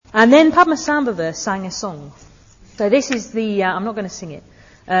And then Padmasambhava sang a song. So this is the, I'm not going to sing it,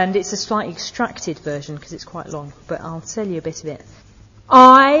 and it's a slightly extracted version because it's quite long, but I'll tell you a bit of it.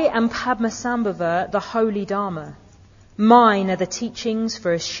 I am Padmasambhava, the holy Dharma. Mine are the teachings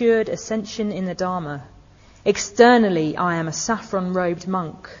for assured ascension in the Dharma. Externally, I am a saffron-robed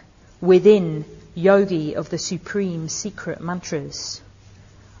monk. Within, yogi of the supreme secret mantras.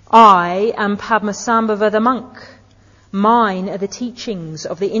 I am Padmasambhava the monk. Mine are the teachings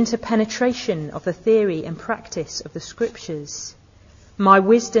of the interpenetration of the theory and practice of the scriptures. My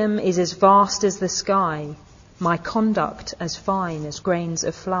wisdom is as vast as the sky, my conduct as fine as grains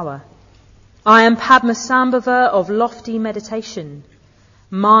of flour. I am Padmasambhava of lofty meditation.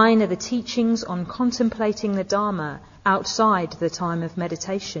 Mine are the teachings on contemplating the Dharma outside the time of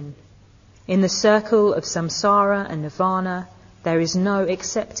meditation. In the circle of samsara and nirvana, there is no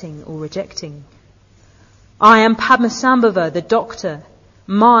accepting or rejecting. I am Padmasambhava, the doctor.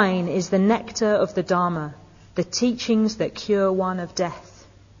 Mine is the nectar of the Dharma, the teachings that cure one of death.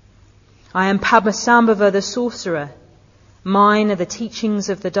 I am Padmasambhava, the sorcerer. Mine are the teachings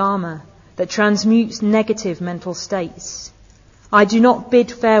of the Dharma that transmutes negative mental states. I do not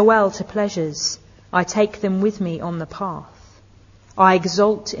bid farewell to pleasures. I take them with me on the path. I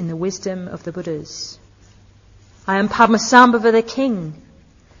exult in the wisdom of the Buddhas. I am Padmasambhava, the king.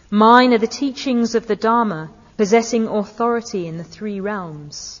 Mine are the teachings of the Dharma, possessing authority in the three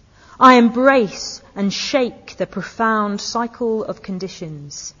realms. I embrace and shake the profound cycle of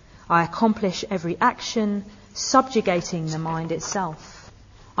conditions. I accomplish every action, subjugating the mind itself.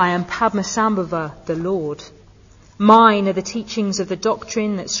 I am Padmasambhava, the Lord. Mine are the teachings of the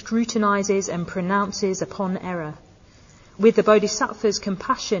doctrine that scrutinizes and pronounces upon error. With the Bodhisattva's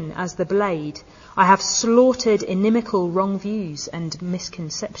compassion as the blade, I have slaughtered inimical wrong views and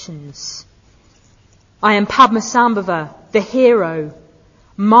misconceptions. I am Padmasambhava, the hero.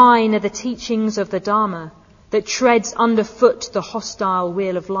 Mine are the teachings of the Dharma that treads underfoot the hostile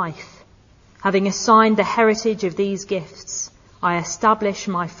wheel of life. Having assigned the heritage of these gifts, I establish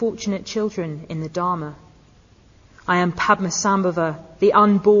my fortunate children in the Dharma. I am Padmasambhava, the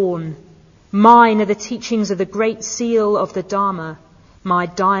unborn. Mine are the teachings of the great seal of the Dharma. My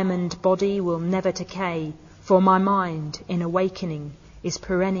diamond body will never decay, for my mind, in awakening, is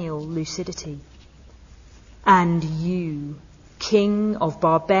perennial lucidity. And you, king of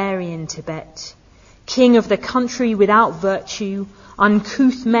barbarian Tibet, king of the country without virtue,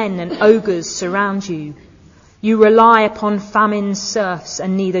 uncouth men and ogres surround you. You rely upon famine's serfs,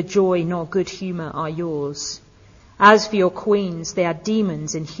 and neither joy nor good humour are yours. As for your queens, they are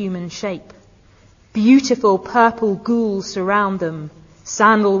demons in human shape. Beautiful purple ghouls surround them.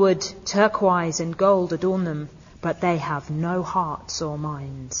 Sandalwood, turquoise and gold adorn them, but they have no hearts or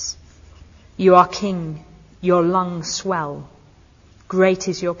minds. You are king, your lungs swell. Great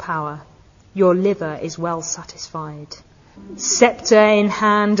is your power, your liver is well satisfied. Sceptre in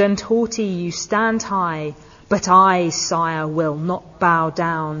hand and haughty you stand high, but I, sire, will not bow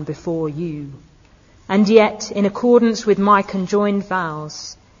down before you. And yet, in accordance with my conjoined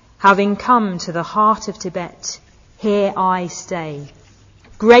vows, having come to the heart of Tibet, here I stay.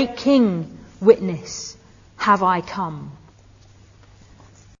 Great King, witness, have I come.